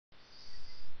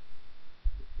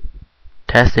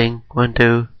Testing, 1,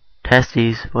 2.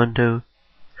 Testes, 1, 2.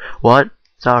 What?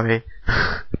 Sorry.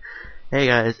 Hey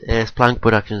guys, it's Plank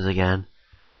Productions again.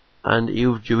 And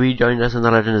you've rejoined us in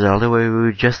The Legend of Zelda where we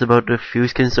were just about to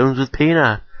fuse kinstones with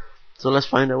Pina. So let's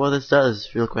find out what this does,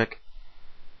 real quick.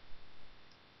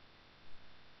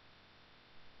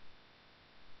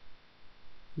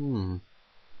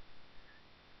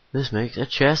 This makes a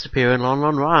chest appear in Lon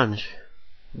Lon Ranch.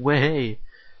 Way.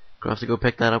 Gonna have to go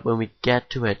pick that up when we get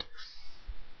to it.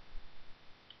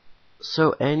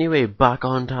 So anyway, back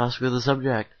on task with the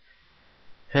subject.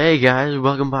 Hey guys,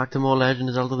 welcome back to more Legend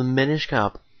of Zelda the Minish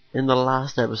Cap. In the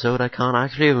last episode, I can't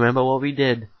actually remember what we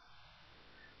did.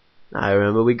 I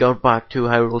remember we got back to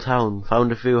Hyrule Town,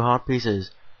 found a few heart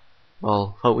pieces.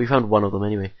 Well, we found one of them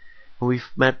anyway. And we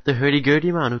met the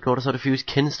hurdy-gurdy man who taught us how to fuse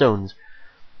kinstones.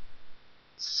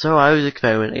 So I was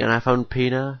experimenting and I found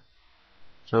Pina.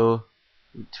 So,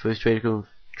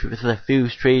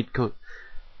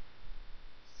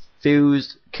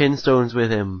 fused kinstones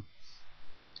with him.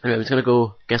 Anyway, I'm just gonna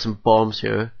go get some bombs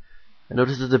here. I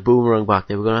noticed there's a boomerang back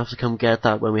there. We're gonna have to come get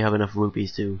that when we have enough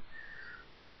rupees too.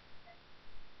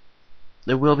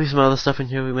 There will be some other stuff in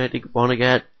here we might want to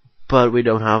get, but we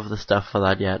don't have the stuff for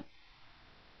that yet.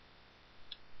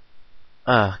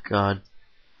 Ah, God.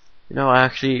 You know, I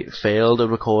actually failed at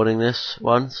recording this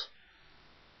once.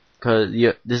 Because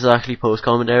this is actually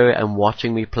post-commentary and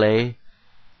watching me play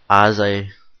as I,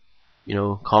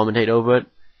 commentate over it.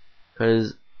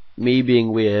 Because me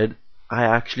being weird, I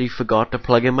actually forgot to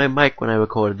plug in my mic when I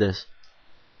recorded this.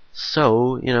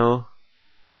 So,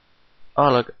 oh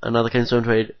look, another kinstone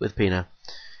trade with Pina.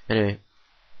 Anyway.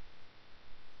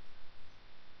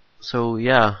 So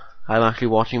yeah, I'm actually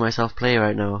watching myself play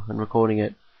right now and recording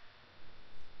it.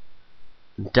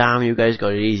 Damn, you guys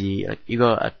got it easy. Like, you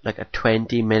got like a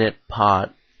 20-minute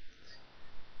part.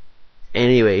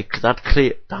 Anyway, that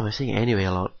clear. Damn, I'm saying anyway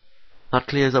a lot. That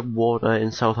clears up water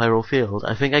in South Hyrule Field.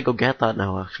 I think I go get that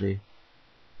now, actually.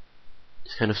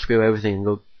 Just kind of screw everything and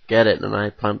go get it, and I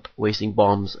plant wasting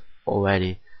bombs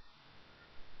already.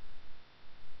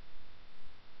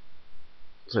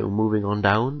 So moving on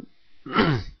down.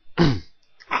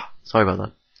 Sorry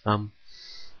about that.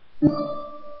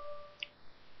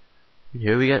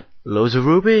 Here we get loads of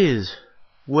rupees.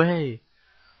 Way.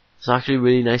 It's actually a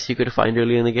really nice secret to find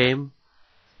early in the game.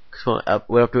 So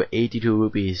we're up to 82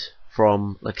 rupees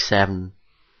from like 7.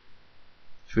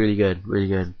 It's really good, really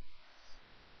good.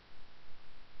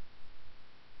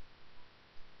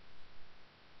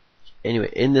 Anyway,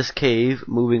 in this cave,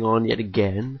 moving on yet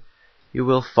again, you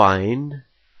will find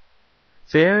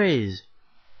fairies.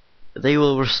 They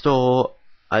will restore,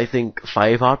 I think,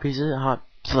 5 heart pieces,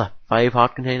 5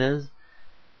 heart containers.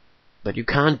 But you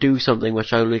can't do something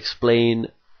which I will explain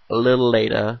a little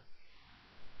later.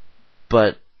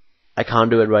 But I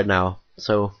can't do it right now,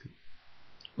 so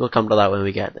we'll come to that when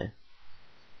we get there.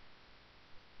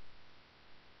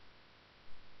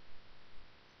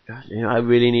 Gosh, I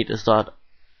really need to start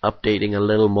updating a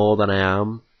little more than I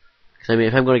am. Because I mean,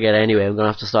 if I'm going to get anywhere, I'm going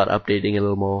to have to start updating a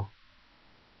little more.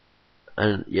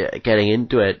 And yeah, getting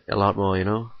into it a lot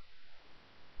more,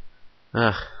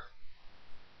 Ugh.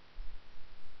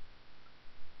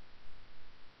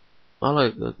 Oh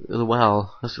look, the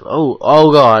well.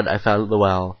 Oh God, I fell at the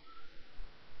well.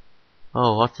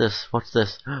 Oh, what's this? What's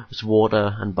this? It's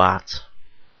water and bats.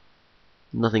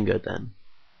 Nothing good then.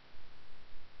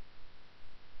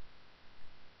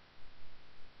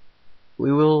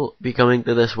 We will be coming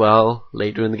to this well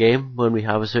later in the game when we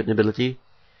have a certain ability.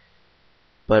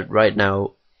 But right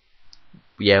now,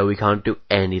 yeah, we can't do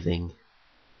anything.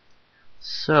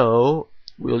 So,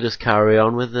 we'll just carry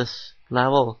on with this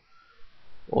level.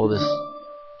 Or this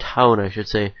town, I should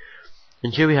say.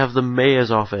 And here we have the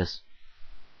mayor's office.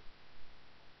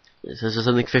 It says there's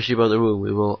something fishy about the room.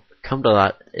 We will come to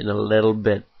that in a little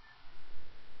bit.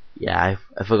 Yeah,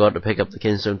 I forgot to pick up the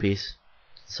kinstone piece.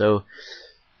 So,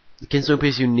 the kinstone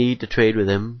piece you need to trade with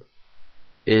him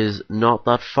is not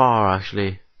that far,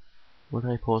 actually. What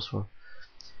did I pause for?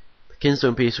 The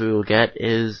kinstone piece we will get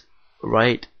is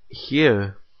right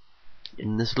here,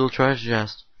 in this little treasure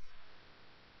chest.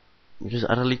 Which is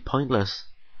utterly pointless.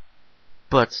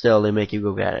 But still, they make you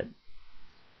go get it.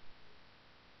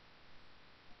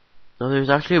 Now there's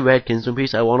actually a red kinstone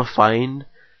piece I want to find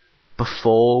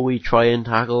before we try and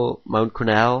tackle Mount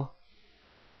Crenel,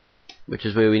 which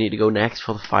is where we need to go next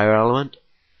for the fire element.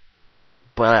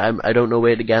 But I don't know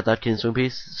where to get that kinstone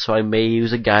piece, so I may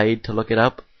use a guide to look it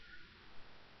up.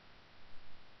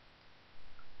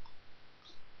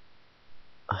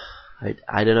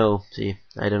 I don't know. See,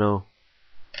 I don't know.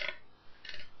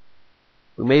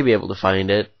 We may be able to find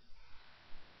it.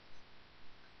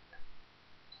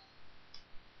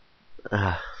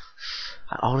 I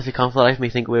honestly can't for the life of me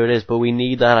think where it is, but we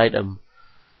need that item.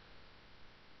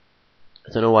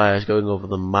 I don't know why I was going over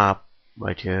the map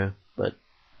right here, but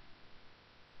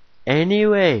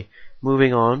anyway,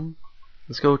 moving on.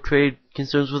 Let's go trade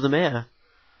concerns with the mayor.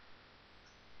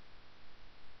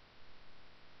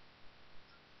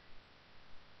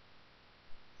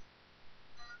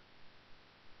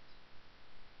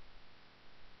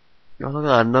 Oh, look at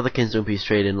that, another Kinstone piece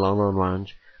trade in Long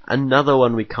Ranch. Another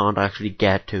one we can't actually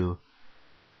get to.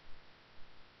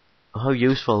 How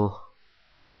useful.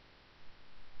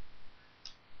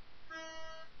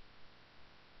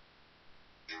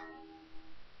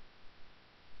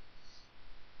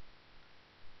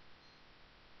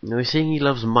 Now we're seeing he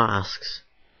loves masks.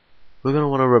 We're going to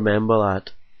want to remember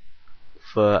that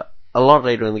for a lot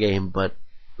later in the game, but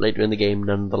later in the game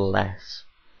nonetheless.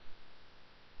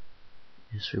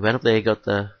 Yes, we went up there, got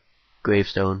the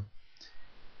gravestone.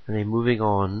 And then moving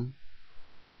on.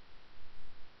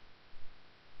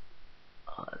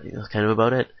 I think that's kind of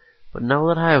about it. But now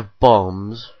that I have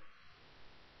bombs,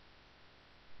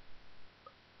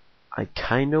 I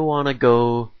kind of want to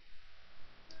go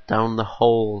down the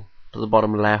hole to the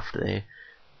bottom left there.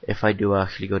 If I do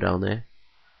actually go down there.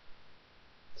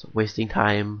 So wasting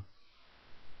time.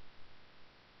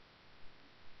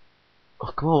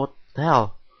 Oh, come on, what the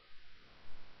hell?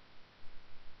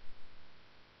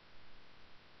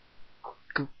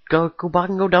 Go back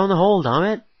and go down the hole, damn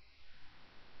it!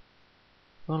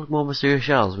 Oh, look, more mysterious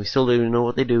shells. We still don't even know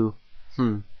what they do.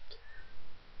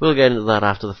 We'll get into that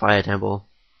after the fire temple.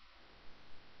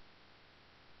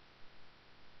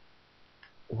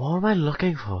 What am I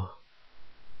looking for?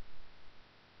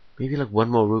 Maybe like one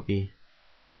more rupee.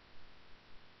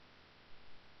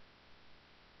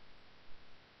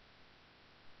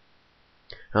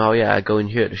 Oh yeah, I go in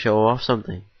here to show off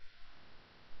something.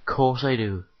 Of course I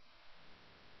do.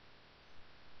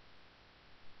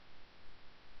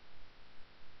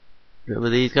 Remember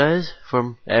these guys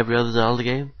from every other Zelda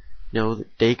game? You know, the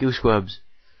Deku Scrubs.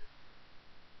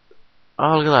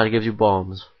 Oh, look at that, it gives you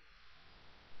bombs.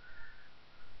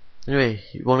 Anyway,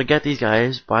 you want to get these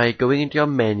guys by going into your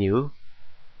menu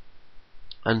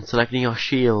and selecting your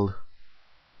shield.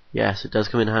 Yes, it does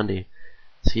come in handy.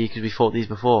 See, because we fought these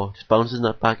before. Just bounces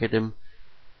that back at him,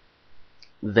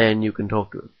 then you can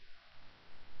talk to him.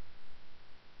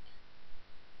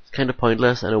 It's kind of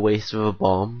pointless and a waste of a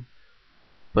bomb,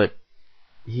 but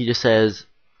he just says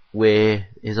where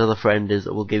his other friend is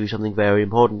that will give you something very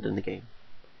important in the game.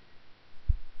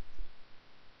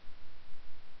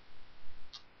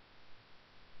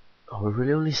 Oh, we're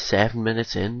really only 7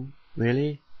 minutes in?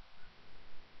 Really?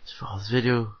 This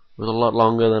video was a lot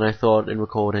longer than I thought in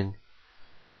recording.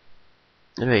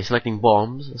 Anyway, selecting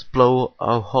bombs. Let's blow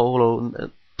a hole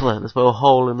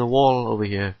in the wall over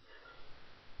here.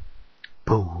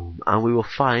 Boom, and we will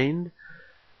find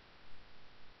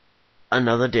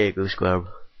another Deku Scrub.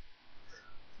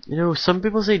 You know, some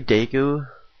people say Deku,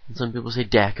 and some people say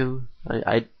Deku.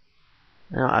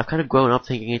 I've kind of grown up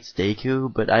thinking it's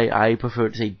Deku, but I prefer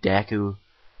to say Deku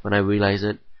when I realize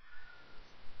it.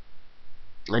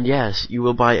 And yes, you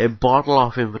will buy a bottle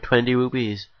off him for 20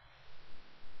 rupees.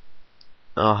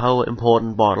 How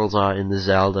important bottles are in the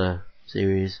Zelda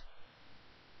series.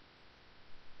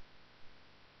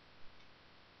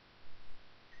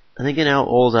 I think in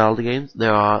all Zelda games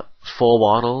there are 4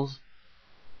 bottles,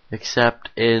 except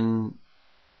in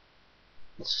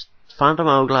Phantom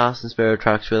Hourglass and Spirit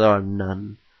Tracks where there are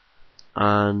none,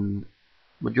 and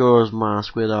Majora's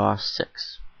Mask where there are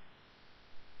 6.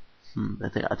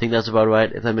 I think that's about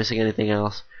right. If I'm missing anything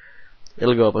else,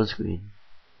 it'll go up on screen.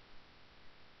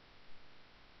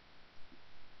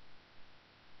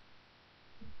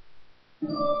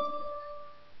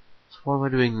 So what am I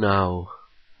doing now?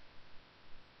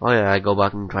 Oh yeah, I go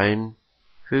back and try and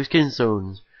fuse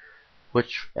Kinstones,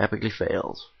 which epically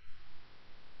fails.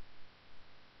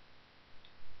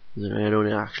 I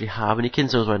don't actually have any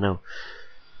Kinstones right now.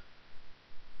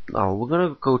 Now we're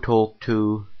gonna go talk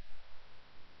to...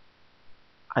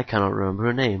 I cannot remember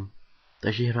her name.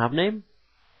 Does she have a name?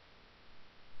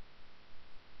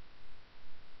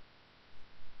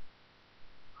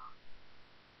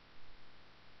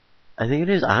 I think it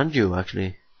is Anju,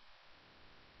 actually.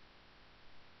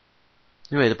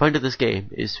 Anyway, the point of this game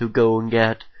is to go and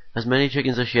get as many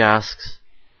chickens as she asks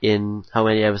in how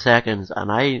many ever seconds,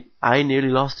 and I nearly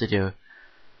lost it here.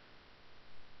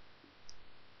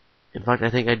 In fact, I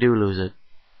think I do lose it.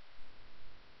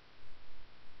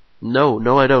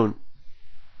 No, I don't.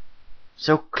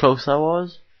 So close I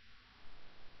was.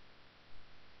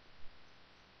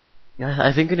 Yeah,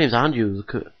 I think her name's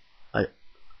Anju.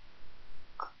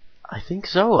 I think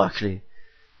so, actually.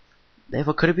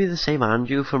 Therefore, could it be the same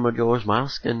Andrew from Majora's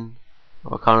Mask and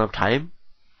Ocarina of Time?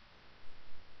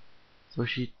 So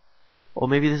she, or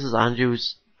maybe this is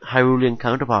Andrew's Hyrulean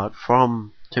counterpart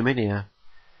from Terminia.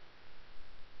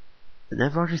 I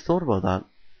never actually thought about that.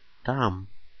 Damn.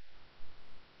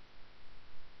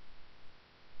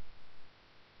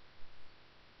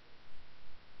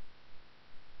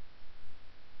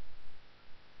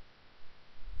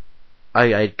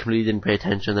 I completely didn't pay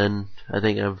attention then. I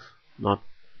think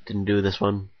didn't do this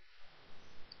one.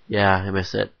 Yeah, I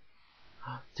missed it.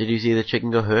 Did you see the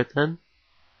chicken go hurt then?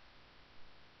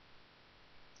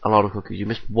 A lot of cookies. You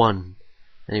missed one.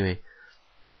 Anyway.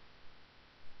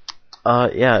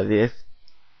 Yeah, if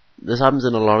this happens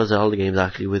in a lot of Zelda games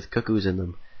actually with cuckoos in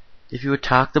them. If you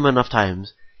attack them enough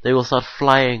times, they will start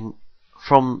flying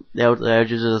from the outer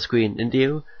edges of the screen into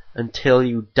you until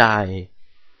you die.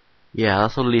 Yeah,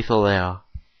 that's how lethal they are.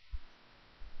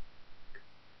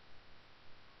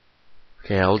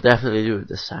 Okay, I'll definitely do it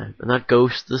this time. And that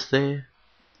ghost that's there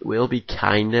will be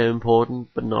kinda important,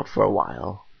 but not for a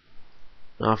while.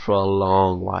 Not for a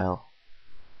long while.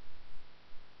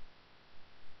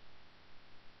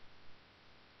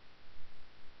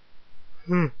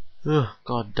 Oh,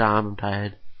 god damn, I'm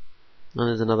tired. And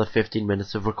there's another 15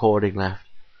 minutes of recording left.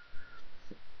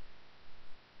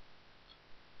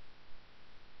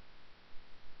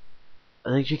 I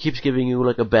think she keeps giving you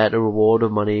like a better reward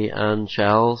of money and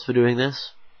shells for doing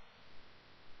this.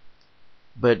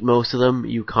 But most of them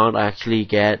you can't actually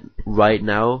get right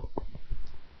now.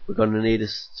 We're gonna need a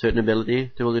certain ability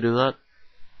to be able to do that.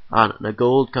 And the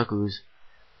gold cuckoos.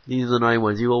 These are the 9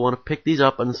 ones. You will want to pick these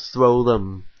up and throw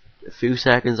them a few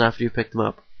seconds after you pick them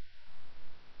up.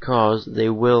 Cause they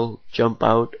will jump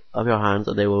out of your hands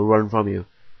and they will run from you.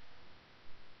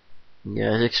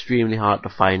 Yeah, it's extremely hard to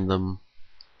find them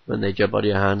when they jump out of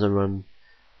your hands and run.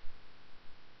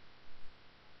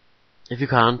 If you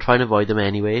can, try and avoid them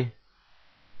anyway.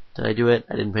 Did I do it?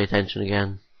 I didn't pay attention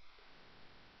again.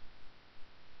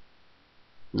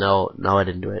 No, I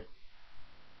didn't do it.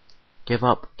 Give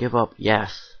up,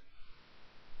 yes.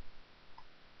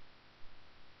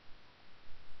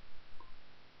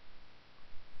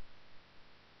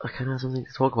 I kinda have something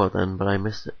to talk about then, but I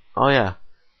missed it. Oh yeah.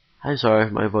 I'm sorry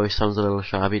if my voice sounds a little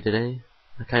shabby today.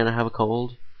 I kinda have a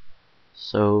cold.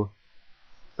 So,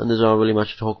 and there's not really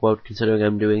much to talk about considering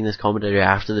I'm doing this commentary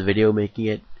after the video, making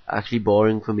it actually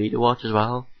boring for me to watch as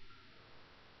well.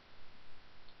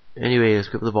 Anyway, let's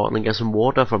grab the bottle and get some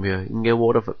water from here. You can get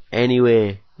water from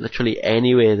anywhere. Literally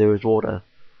anywhere there is water.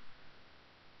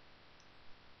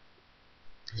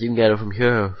 So you can get it from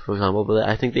here, for example, but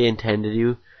I think they intended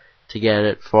you to get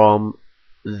it from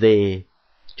there.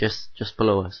 Just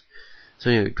below us. So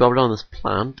anyway, drop it on this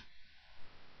plant.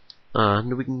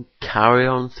 And we can carry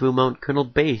on through Mount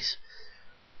Crenel base.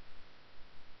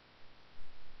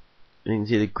 You can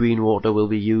see the green water will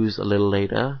be used a little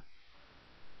later.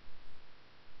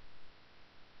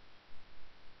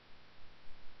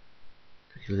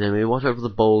 Then we watch out for the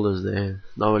boulders there.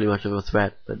 Not really much of a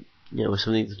threat, but you know,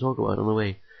 something to talk about on the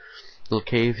way. Little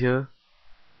cave here.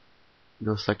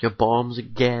 You'll select your bombs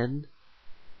again.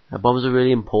 Bombs are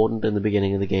really important in the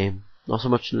beginning of the game. Not so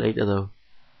much later though.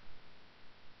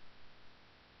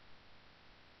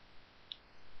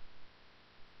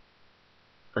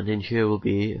 And in here will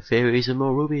be fairies and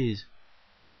more rubies.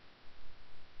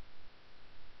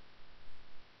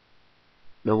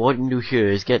 Now what you can do here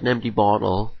is get an empty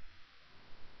bottle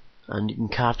and you can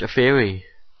catch a fairy.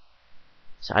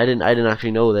 So I didn't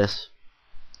actually know this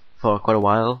for quite a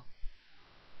while.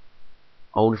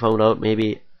 I only found out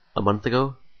maybe a month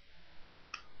ago.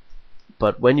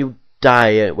 But when you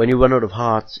die, when you run out of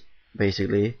hearts,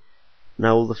 basically,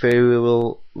 now the fairy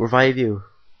will revive you.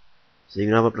 So you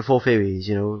can have up to 4 fairies,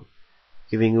 you know,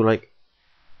 giving you like.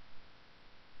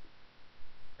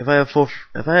 If I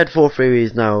had 4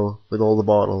 fairies now with all the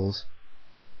bottles,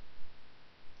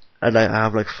 I'd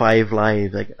have like 5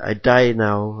 lives. Like I'd die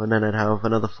now, and then I'd have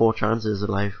another 4 chances at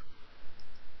life.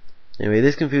 Anyway,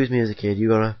 this confused me as a kid. You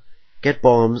gotta get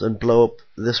bombs and blow up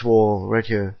this wall right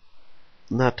here,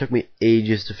 and that took me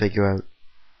ages to figure out.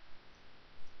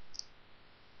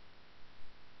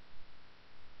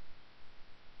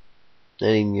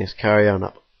 Then you can just carry on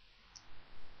up.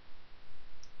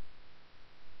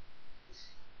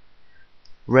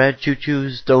 Red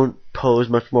choo-choos don't pose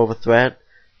much more of a threat.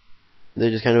 They're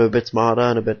just kind of a bit smarter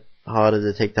and a bit harder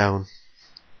to take down.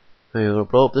 So you're gonna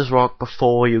blow up this rock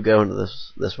before you go into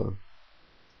this one.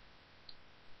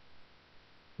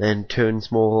 Then turn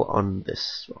small on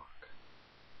this rock.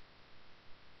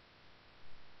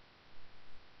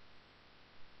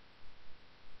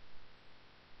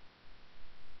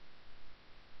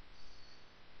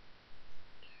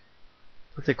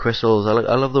 Look at the crystals.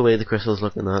 I love the way the crystals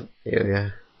look in that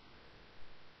area.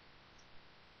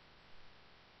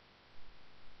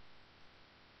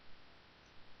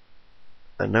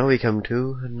 And now we come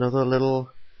to another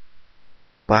little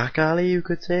back alley, you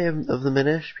could say, of the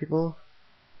Minish people.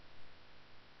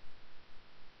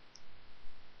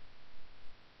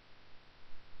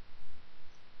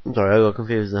 I'm sorry, I got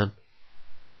confused then.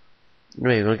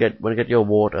 Anyway, you're gonna get your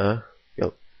water.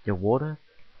 Your water?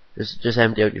 Just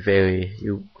empty out your fairy.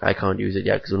 I can't use it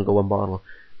yet because I've only got one bottle.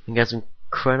 And get some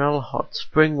Crenel hot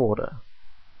spring water.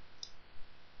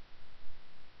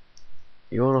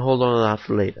 You wanna hold on to that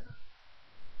for later.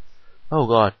 Oh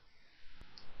god.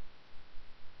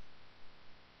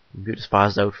 Computer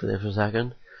spazzed out for a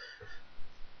second.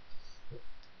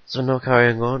 So now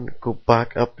carrying on, go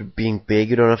back up to being big.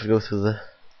 You don't have to go through the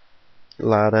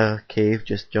ladder cave,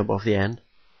 just jump off the end.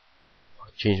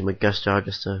 I'll change my gust jar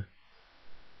just to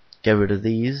get rid of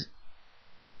these.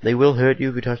 They will hurt you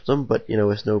if you touch them, but you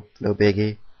know, it's no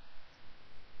biggie.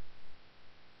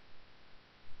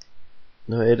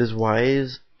 Now it is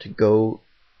wise to go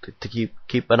to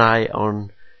keep an eye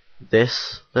on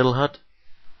this little hut,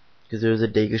 because there's a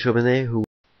digger shop in there who.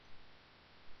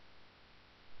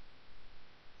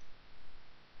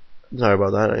 I'm sorry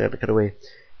about that, I had to cut away.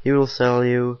 He will sell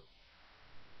you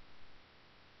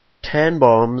 10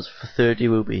 bombs for 30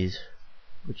 rupees,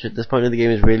 which at this point in the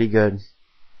game is really good.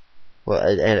 Well,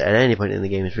 at any point in the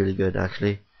game is really good,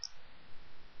 actually.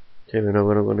 Okay, we're now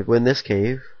going to go in this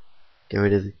cave, get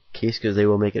rid of the keys because they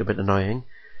will make it a bit annoying,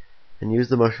 and use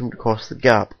the mushroom to cross the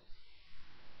gap.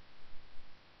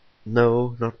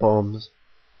 No, not bombs.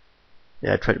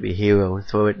 Yeah, I tried to be a hero and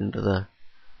throw it into the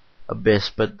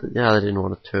abyss, but yeah, that didn't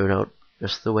want to turn out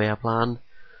just the way I planned.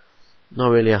 Not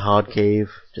really a hard cave,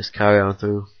 just carry on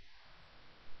through.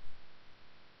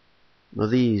 Now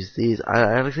these, I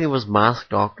actually think it was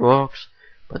masked octoroks,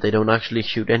 but they don't actually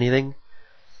shoot anything.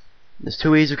 There's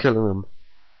two ways of killing them.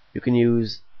 You can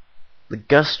use the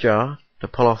gust jar to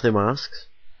pull off their masks,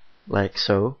 like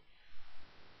so,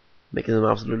 making them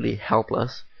absolutely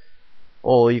helpless.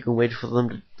 Or you can wait for them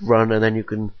to run and then you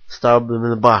can stab them in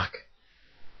the back.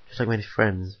 Just like many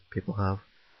friends people have.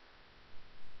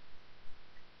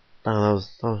 Damn,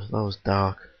 that was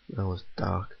dark. That was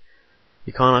dark.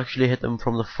 You can't actually hit them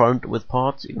from the front with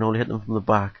pots, you can only hit them from the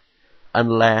back.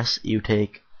 Unless you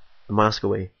take the mask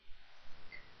away.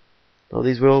 Now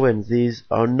these whirlwinds, these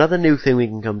are another new thing we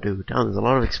can come to. Damn, there's a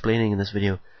lot of explaining in this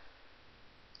video.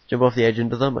 Jump off the edge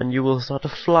into them and you will start to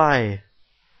fly.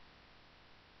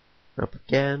 Up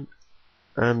again.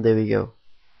 And there we go.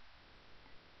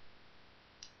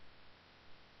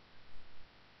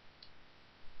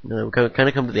 Now we kind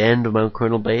of come to the end of Mount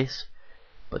Crenel base,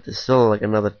 but there's still like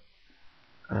another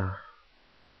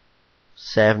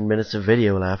 7 minutes of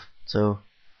video left, so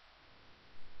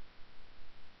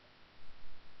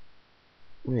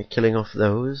we're killing off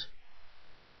those.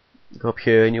 Go up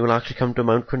here and you will actually come to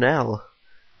Mount Crenel.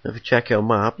 Now if you check your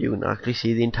map, you can actually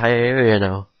see the entire area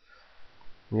now.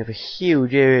 We have a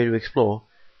huge area to explore,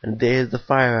 and there's the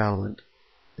fire element,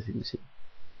 as you can see.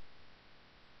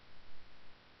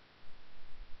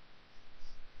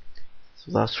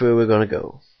 So that's where we're gonna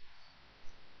go.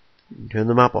 Turn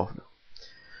the map off now.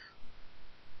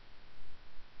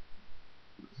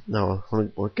 Now,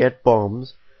 we'll get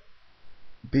bombs.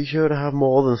 Be sure to have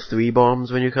more than 3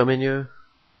 bombs when you come in here.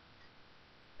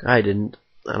 I didn't,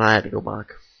 and I had to go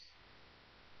back.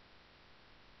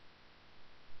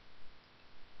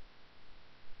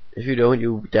 If you don't,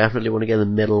 you definitely want to get the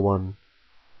middle one.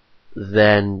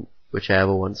 Then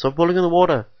whichever one. Stop pulling in the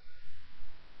water.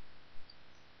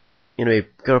 You know, you've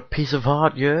got a piece of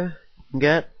heart here you can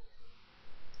get.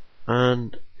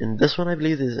 And in this one I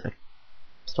believe there's a,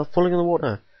 stop falling in the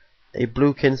water, a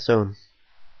blue kinstone.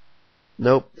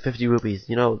 Nope, 50 rupees.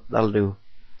 You know, that'll do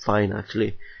fine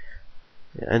actually.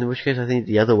 Yeah, in which case I think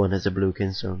the other one has a blue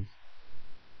kinstone.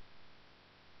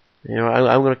 You know,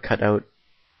 I'm gonna cut out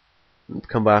and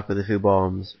come back with a few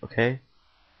bombs, okay?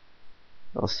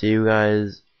 I'll see you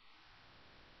guys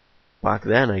back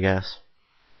then, I guess.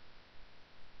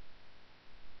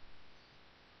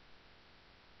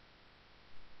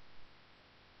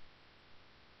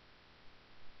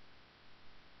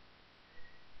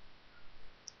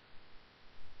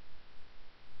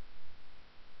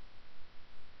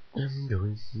 I'm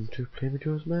going to play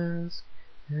Majora's Mask,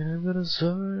 and I'm gonna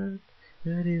sword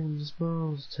at even the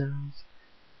smallest towns.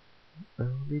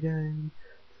 I'll be damned,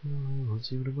 for I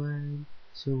want you to mind,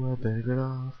 so I better get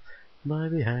off. Lie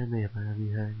behind me, lie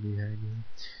behind me, behind me.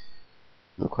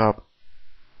 No crap.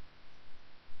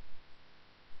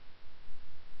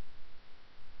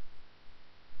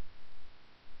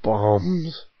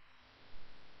 Bombs.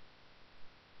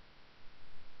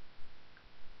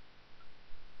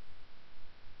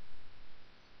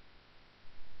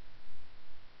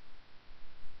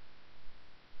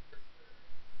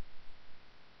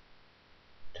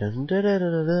 Take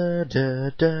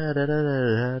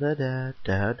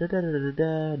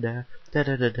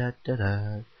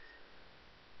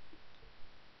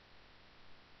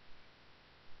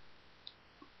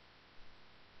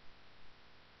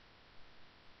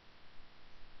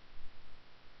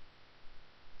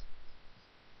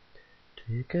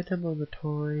them on the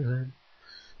toilet.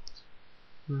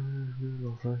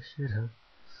 We'll flush it out.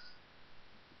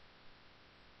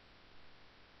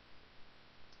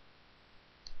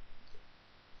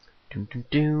 Okay,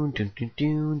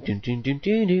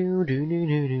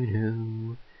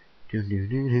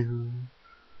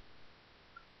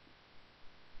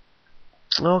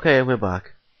 we're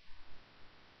back.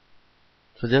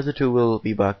 So the other two will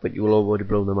be back, but you will already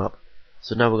blow them up.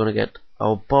 So now we're gonna get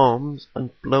our bombs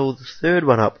and blow the third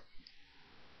one up.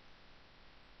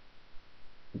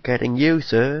 Getting you,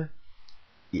 sir.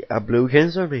 A blue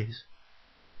cancer, please.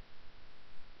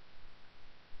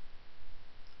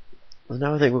 So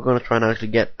now I think we're going to try and actually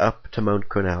get up to Mount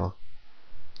Crenel.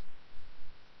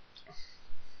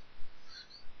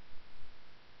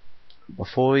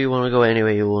 Before you want to go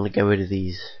anywhere, you want to get rid of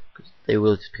these, because they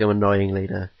will just become annoying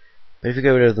later. But if you get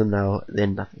rid of them now,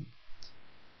 then nothing.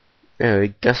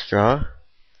 Anyway, Gustra,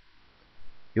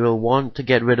 you will want to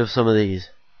get rid of some of these,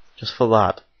 just for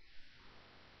that.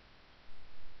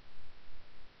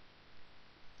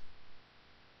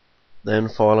 Then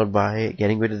followed by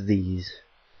getting rid of these,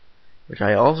 which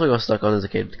I also got stuck on as a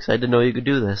kid, because I didn't know you could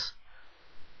do this.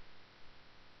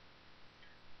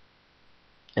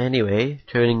 Anyway,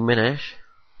 turning Minish.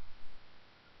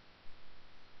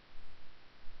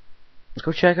 Let's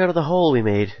go check out the hole we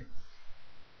made.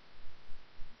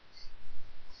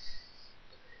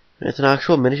 It's an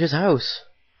actual Minish's house.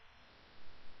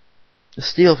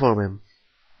 Steal from him.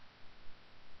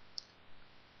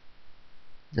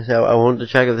 So I wanted to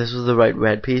check if this was the right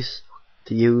red piece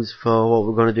to use for what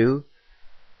we're going to do,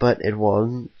 but it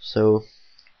wasn't, so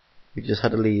we just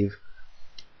had to leave.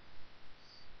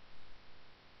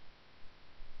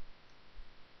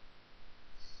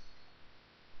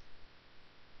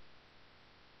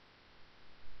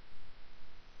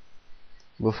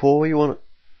 Before you want to...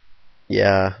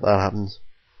 Yeah, that happens.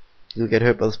 You'll get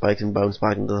hurt by the spikes and bounce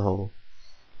back into the hole.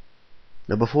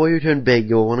 Now before you turn big,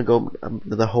 you'll want to go to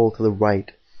the hole to the right.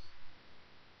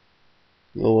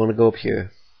 You'll want to go up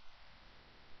here.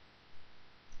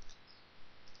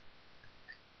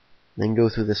 Then go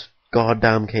through this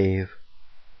goddamn cave.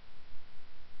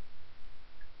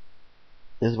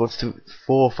 There's about 4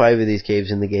 or 5 of these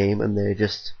caves in the game, and they're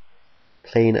just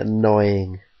plain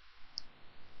annoying.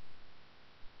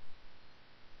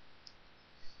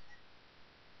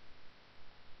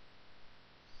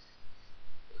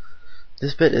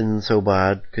 This bit isn't so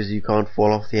bad because you can't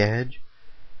fall off the edge,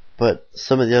 but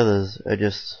some of the others are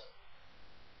just...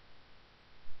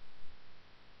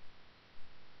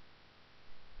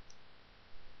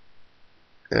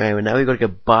 Anyway, now we've got to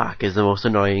get back is the most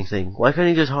annoying thing. Why can't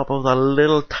he just hop off that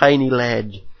little tiny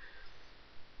ledge?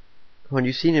 Come on,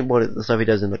 you've seen him, the stuff he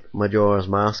does in like Majora's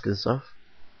Mask and stuff.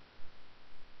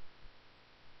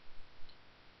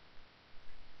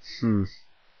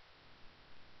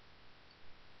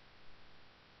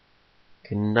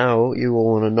 Okay, now you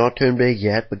will want to not turn big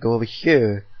yet, but go over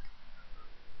here.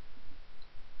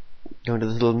 Go into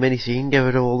this little mini scene, get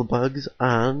rid of all the bugs,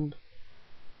 and...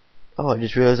 Oh, I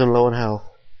just realised I'm low on health.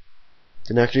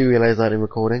 Didn't actually realise that in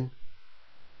recording.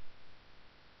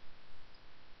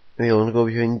 Now you want to go over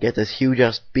here and get this huge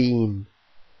ass bean.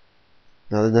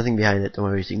 Now there's nothing behind it, don't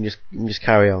worry, so you can just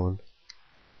carry on.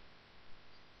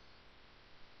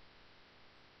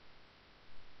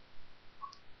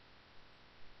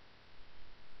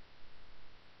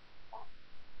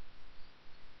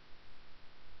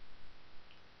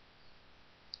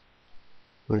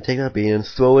 I'm going to take that bean and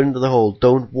throw it into the hole.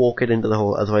 Don't walk it into the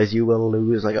hole, otherwise you will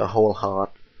lose like a whole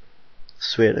heart.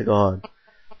 Swear to God.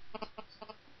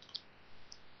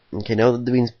 Okay, now that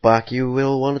the bean's back, you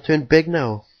will want to turn big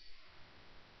now.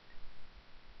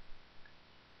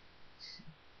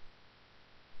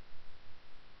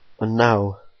 And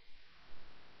now,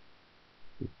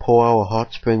 we pour our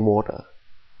hot spring water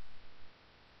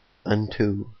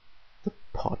into the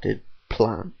potted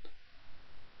plant.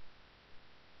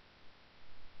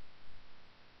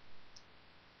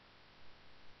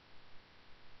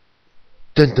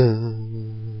 Dun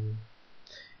dun.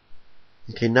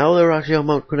 Okay, now that we're actually on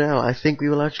Mount Crenel, I think we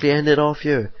will actually end it off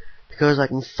here, because I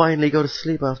can finally go to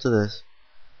sleep after this.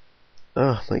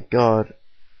 Oh my God.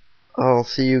 I'll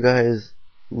see you guys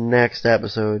next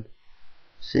episode.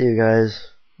 See you guys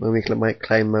when we might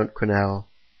climb Mount Crenel.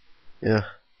 Yeah.